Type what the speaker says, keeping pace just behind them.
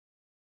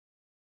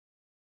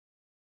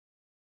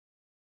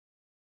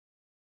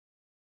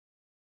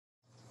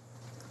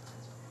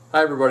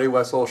Hi everybody,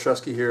 Wes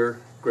Olszewski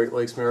here, Great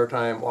Lakes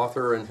Maritime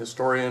author and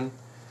historian,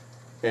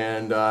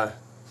 and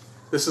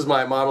this is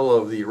my model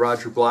of the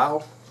Roger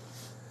Blough.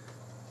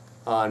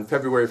 On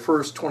February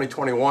 1st,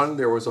 2021,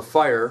 there was a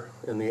fire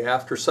in the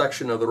after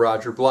section of the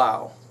Roger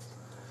Blough,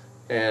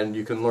 and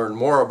you can learn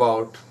more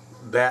about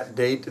that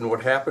date and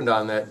what happened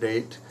on that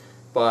date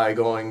by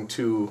going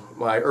to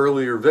my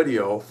earlier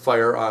video,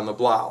 Fire on the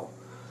Blough,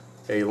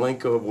 a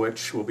link of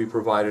which will be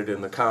provided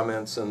in the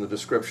comments and the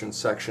description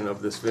section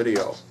of this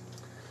video.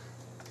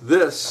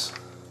 This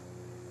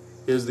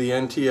is the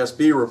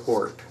NTSB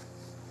report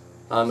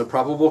on the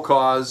probable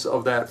cause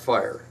of that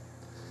fire.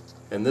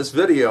 And this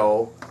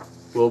video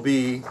will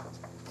be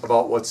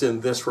about what's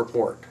in this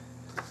report.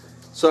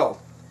 So,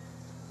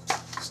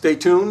 stay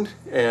tuned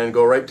and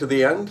go right to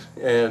the end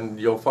and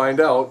you'll find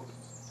out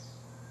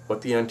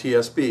what the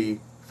NTSB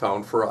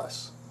found for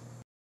us.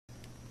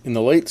 In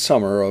the late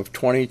summer of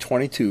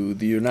 2022,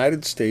 the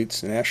United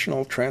States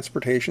National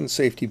Transportation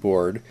Safety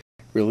Board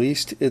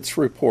released its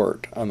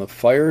report on the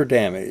fire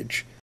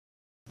damage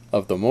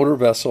of the motor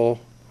vessel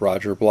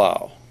Roger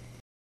Blough.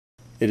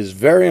 It is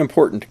very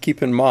important to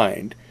keep in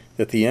mind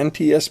that the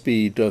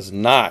NTSB does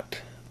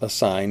not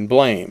assign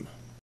blame.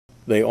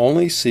 They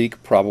only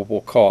seek probable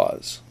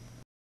cause.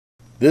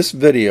 This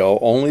video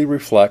only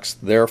reflects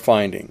their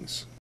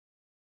findings.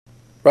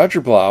 Roger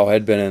Blough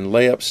had been in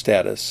layup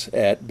status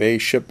at Bay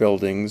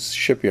Shipbuilding's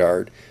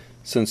shipyard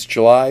since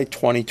July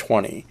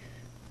 2020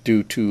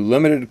 due to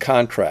limited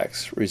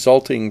contracts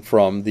resulting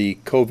from the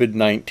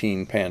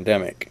COVID-19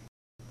 pandemic.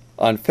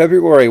 On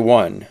February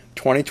 1,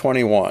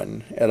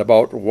 2021, at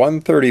about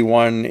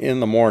 1:31 in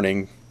the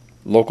morning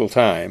local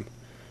time,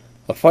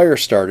 a fire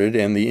started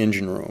in the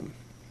engine room.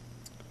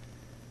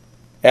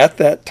 At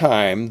that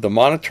time, the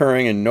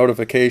monitoring and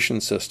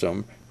notification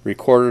system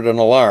recorded an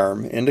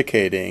alarm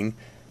indicating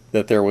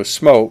that there was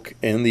smoke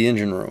in the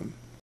engine room.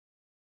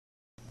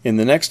 In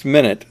the next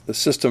minute, the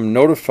system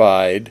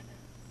notified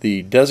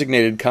the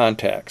designated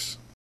contacts.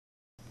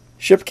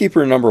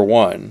 Shipkeeper number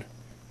 1,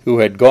 who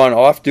had gone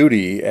off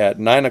duty at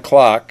 9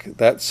 o'clock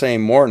that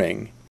same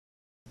morning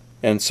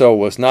and so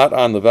was not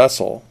on the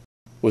vessel,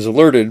 was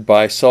alerted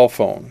by cell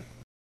phone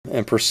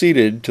and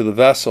proceeded to the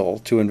vessel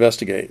to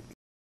investigate.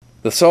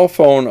 The cell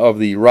phone of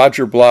the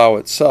Roger Blough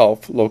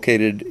itself,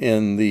 located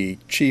in the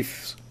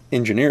chief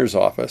engineer's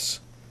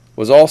office,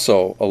 was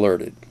also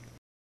alerted.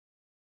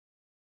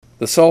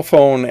 The cell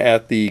phone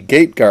at the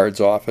gate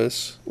guard's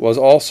office was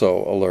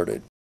also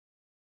alerted.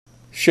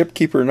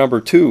 Shipkeeper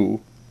number 2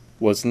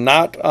 was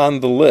not on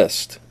the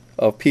list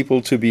of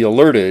people to be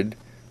alerted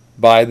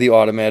by the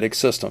automatic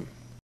system.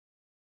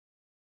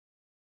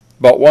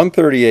 About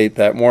 1:38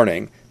 that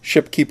morning,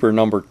 shipkeeper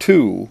number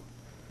 2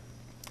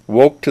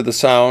 woke to the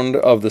sound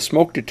of the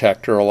smoke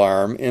detector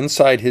alarm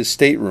inside his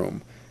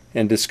stateroom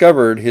and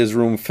discovered his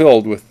room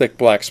filled with thick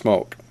black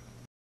smoke.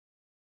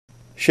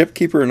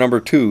 Shipkeeper number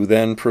 2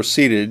 then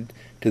proceeded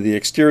to the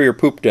exterior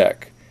poop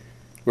deck,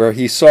 where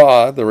he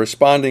saw the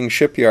responding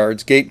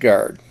shipyard's gate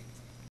guard.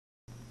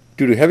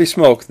 Due to heavy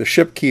smoke, the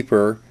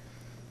shipkeeper,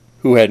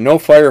 who had no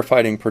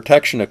firefighting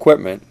protection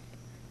equipment,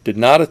 did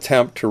not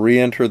attempt to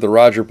re-enter the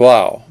Roger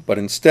Blough, but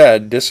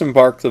instead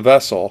disembarked the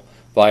vessel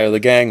via the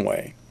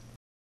gangway.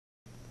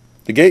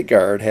 The gate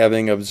guard,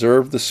 having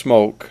observed the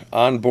smoke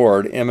on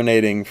board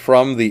emanating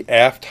from the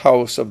aft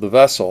house of the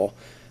vessel,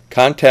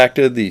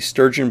 contacted the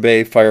Sturgeon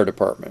Bay Fire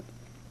Department.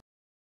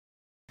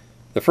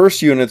 The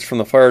first units from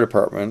the fire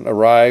department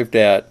arrived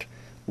at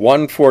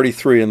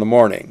 1:43 in the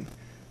morning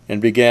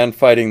and began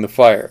fighting the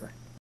fire,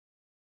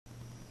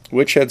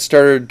 which had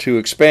started to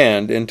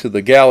expand into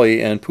the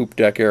galley and poop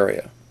deck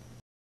area.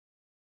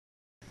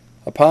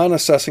 Upon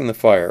assessing the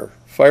fire,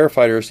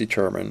 firefighters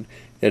determined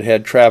it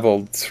had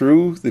traveled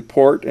through the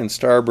port and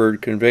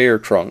starboard conveyor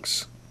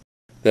trunks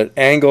that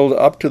angled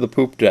up to the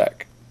poop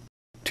deck,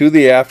 to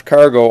the aft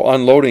cargo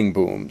unloading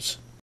booms,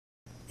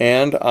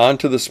 and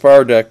onto the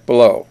spar deck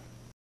below,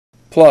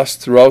 plus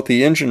throughout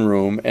the engine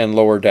room and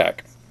lower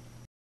deck.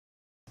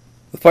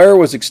 The fire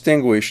was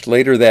extinguished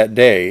later that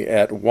day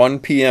at 1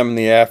 p.m. in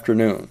the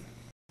afternoon,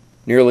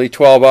 nearly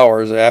 12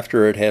 hours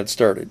after it had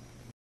started.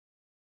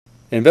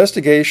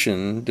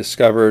 Investigation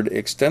discovered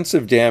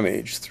extensive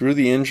damage through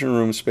the engine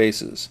room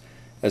spaces,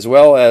 as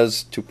well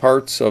as to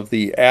parts of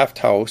the aft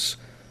house,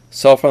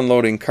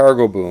 self-unloading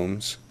cargo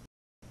booms,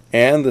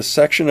 and the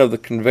section of the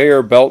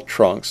conveyor belt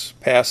trunks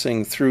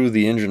passing through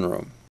the engine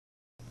room.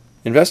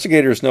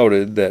 Investigators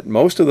noted that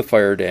most of the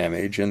fire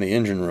damage in the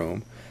engine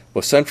room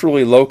was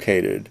centrally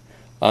located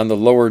on the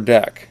lower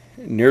deck,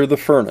 near the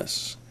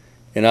furnace,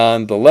 and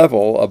on the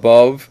level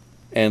above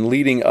and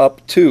leading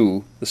up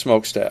to the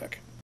smokestack.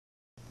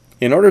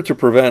 In order to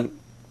prevent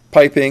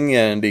piping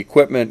and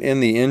equipment in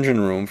the engine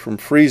room from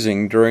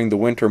freezing during the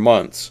winter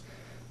months,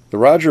 the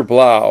Roger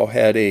Blough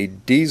had a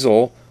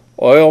diesel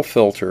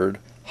oil-filtered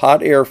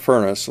hot air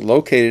furnace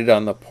located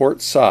on the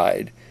port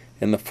side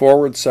in the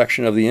forward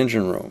section of the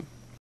engine room.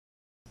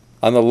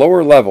 On the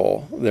lower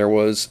level, there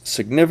was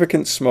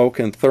significant smoke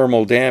and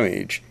thermal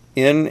damage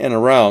in and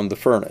around the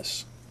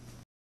furnace.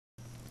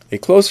 A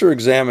closer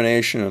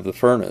examination of the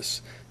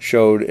furnace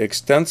showed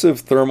extensive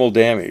thermal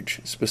damage,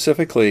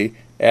 specifically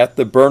at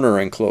the burner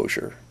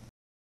enclosure.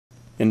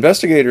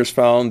 Investigators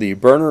found the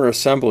burner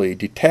assembly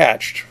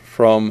detached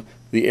from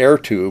the air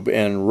tube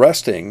and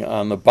resting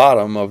on the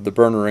bottom of the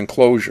burner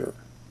enclosure.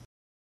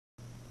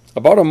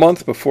 About a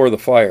month before the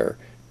fire,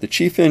 the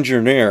chief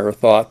engineer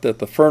thought that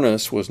the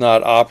furnace was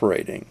not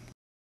operating.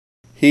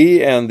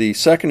 He and the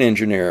second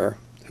engineer,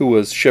 who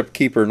was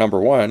shipkeeper number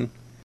 1,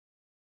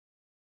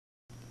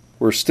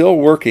 were still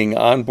working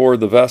on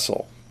board the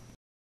vessel.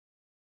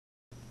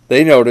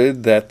 They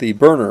noted that the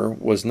burner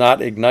was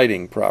not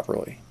igniting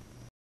properly.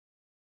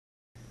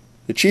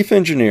 The chief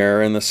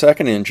engineer and the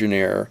second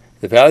engineer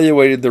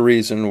evaluated the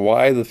reason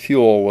why the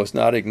fuel was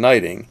not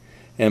igniting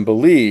and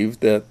believed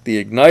that the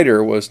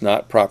igniter was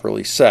not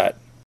properly set.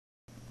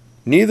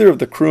 Neither of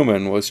the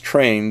crewmen was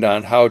trained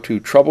on how to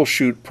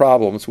troubleshoot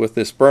problems with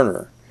this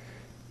burner,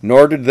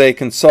 nor did they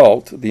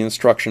consult the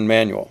instruction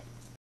manual.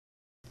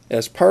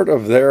 As part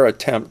of their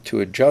attempt to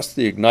adjust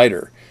the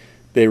igniter,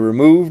 they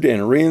removed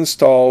and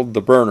reinstalled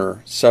the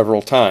burner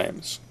several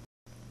times.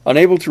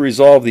 Unable to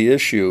resolve the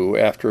issue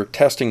after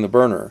testing the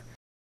burner,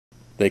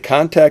 they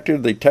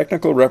contacted the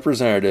technical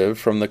representative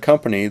from the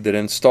company that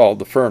installed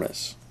the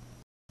furnace.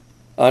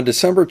 On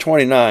December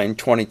 29,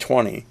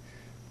 2020,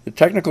 the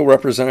technical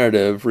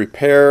representative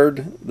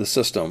repaired the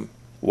system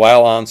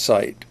while on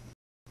site.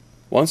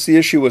 Once the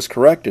issue was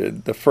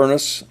corrected, the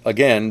furnace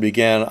again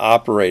began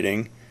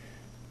operating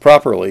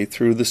properly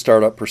through the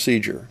startup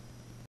procedure.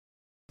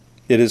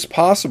 It is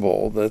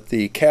possible that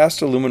the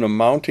cast aluminum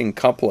mounting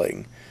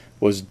coupling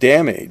was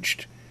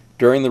damaged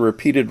during the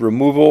repeated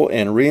removal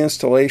and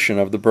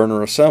reinstallation of the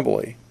burner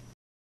assembly.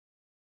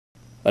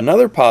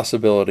 Another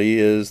possibility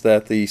is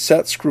that the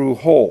set screw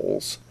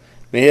holes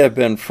may have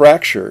been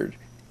fractured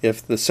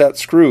if the set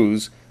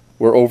screws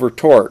were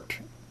over-torqued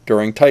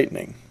during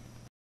tightening.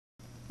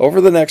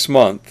 Over the next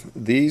month,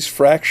 these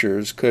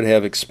fractures could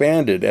have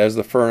expanded as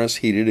the furnace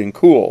heated and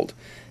cooled,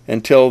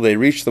 until they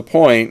reached the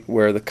point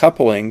where the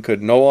coupling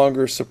could no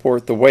longer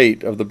support the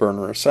weight of the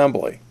burner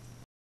assembly.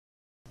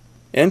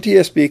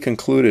 NTSB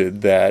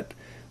concluded that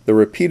the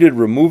repeated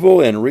removal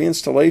and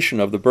reinstallation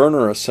of the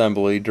burner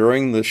assembly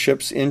during the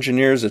ship's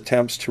engineers'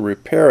 attempts to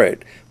repair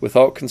it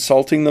without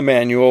consulting the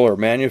manual or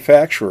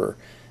manufacturer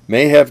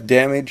may have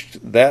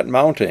damaged that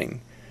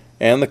mounting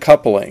and the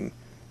coupling,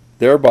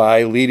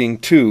 thereby leading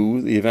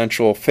to the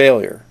eventual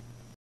failure.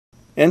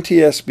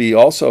 NTSB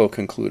also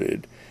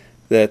concluded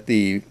that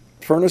the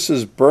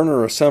furnace's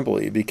burner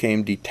assembly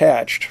became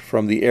detached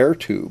from the air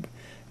tube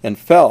and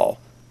fell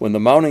when the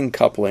mounting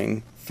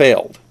coupling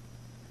failed,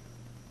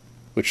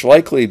 which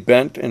likely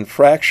bent and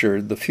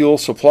fractured the fuel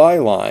supply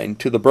line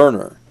to the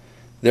burner,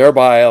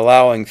 thereby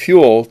allowing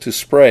fuel to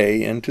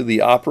spray into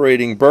the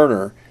operating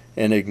burner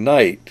and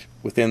ignite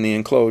within the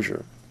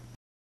enclosure.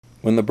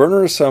 When the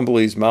burner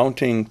assembly's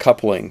mounting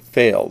coupling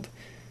failed,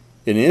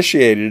 it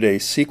initiated a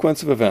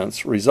sequence of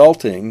events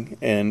resulting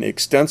in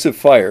extensive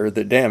fire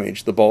that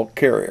damaged the bulk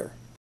carrier.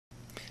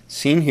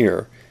 Seen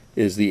here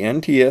is the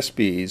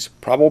NTSB's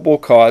probable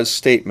cause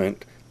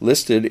statement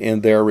listed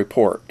in their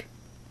report.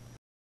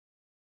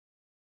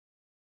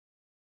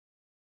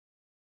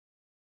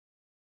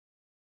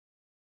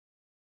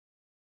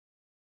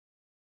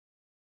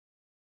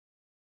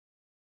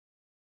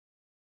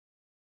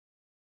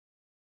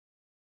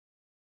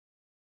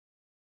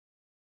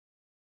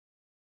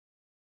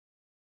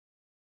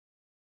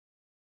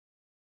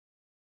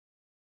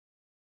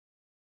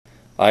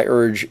 I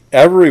urge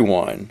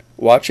everyone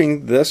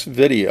watching this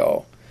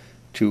video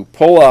to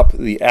pull up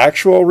the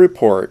actual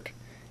report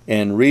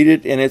and read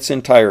it in its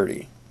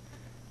entirety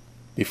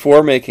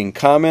before making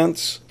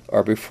comments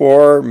or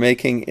before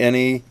making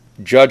any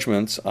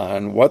judgments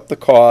on what the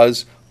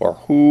cause or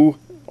who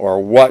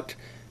or what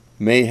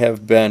may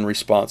have been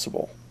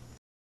responsible.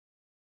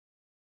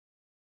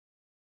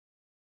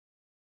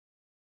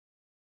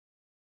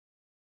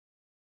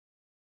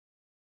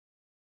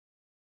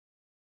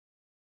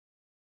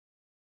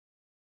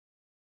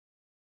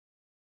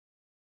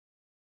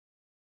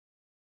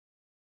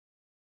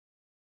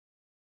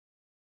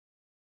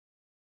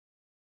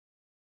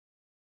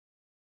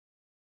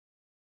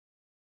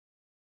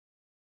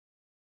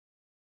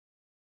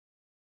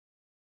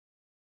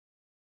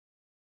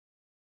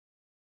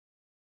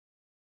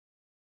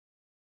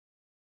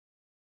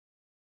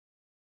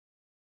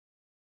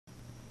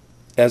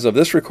 As of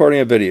this recording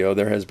of video,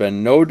 there has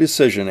been no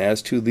decision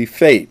as to the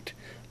fate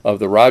of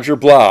the Roger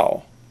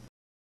Blough.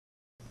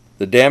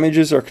 The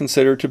damages are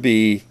considered to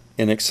be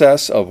in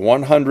excess of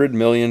 $100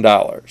 million.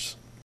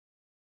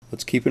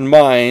 Let's keep in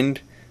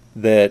mind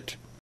that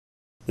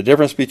the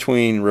difference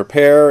between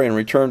repair and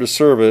return to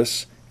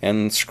service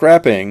and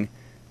scrapping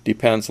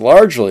depends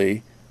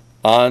largely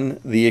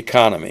on the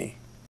economy.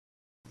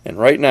 And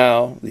right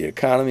now, the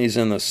economy is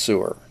in the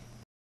sewer.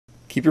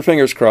 Keep your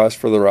fingers crossed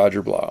for the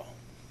Roger Blough.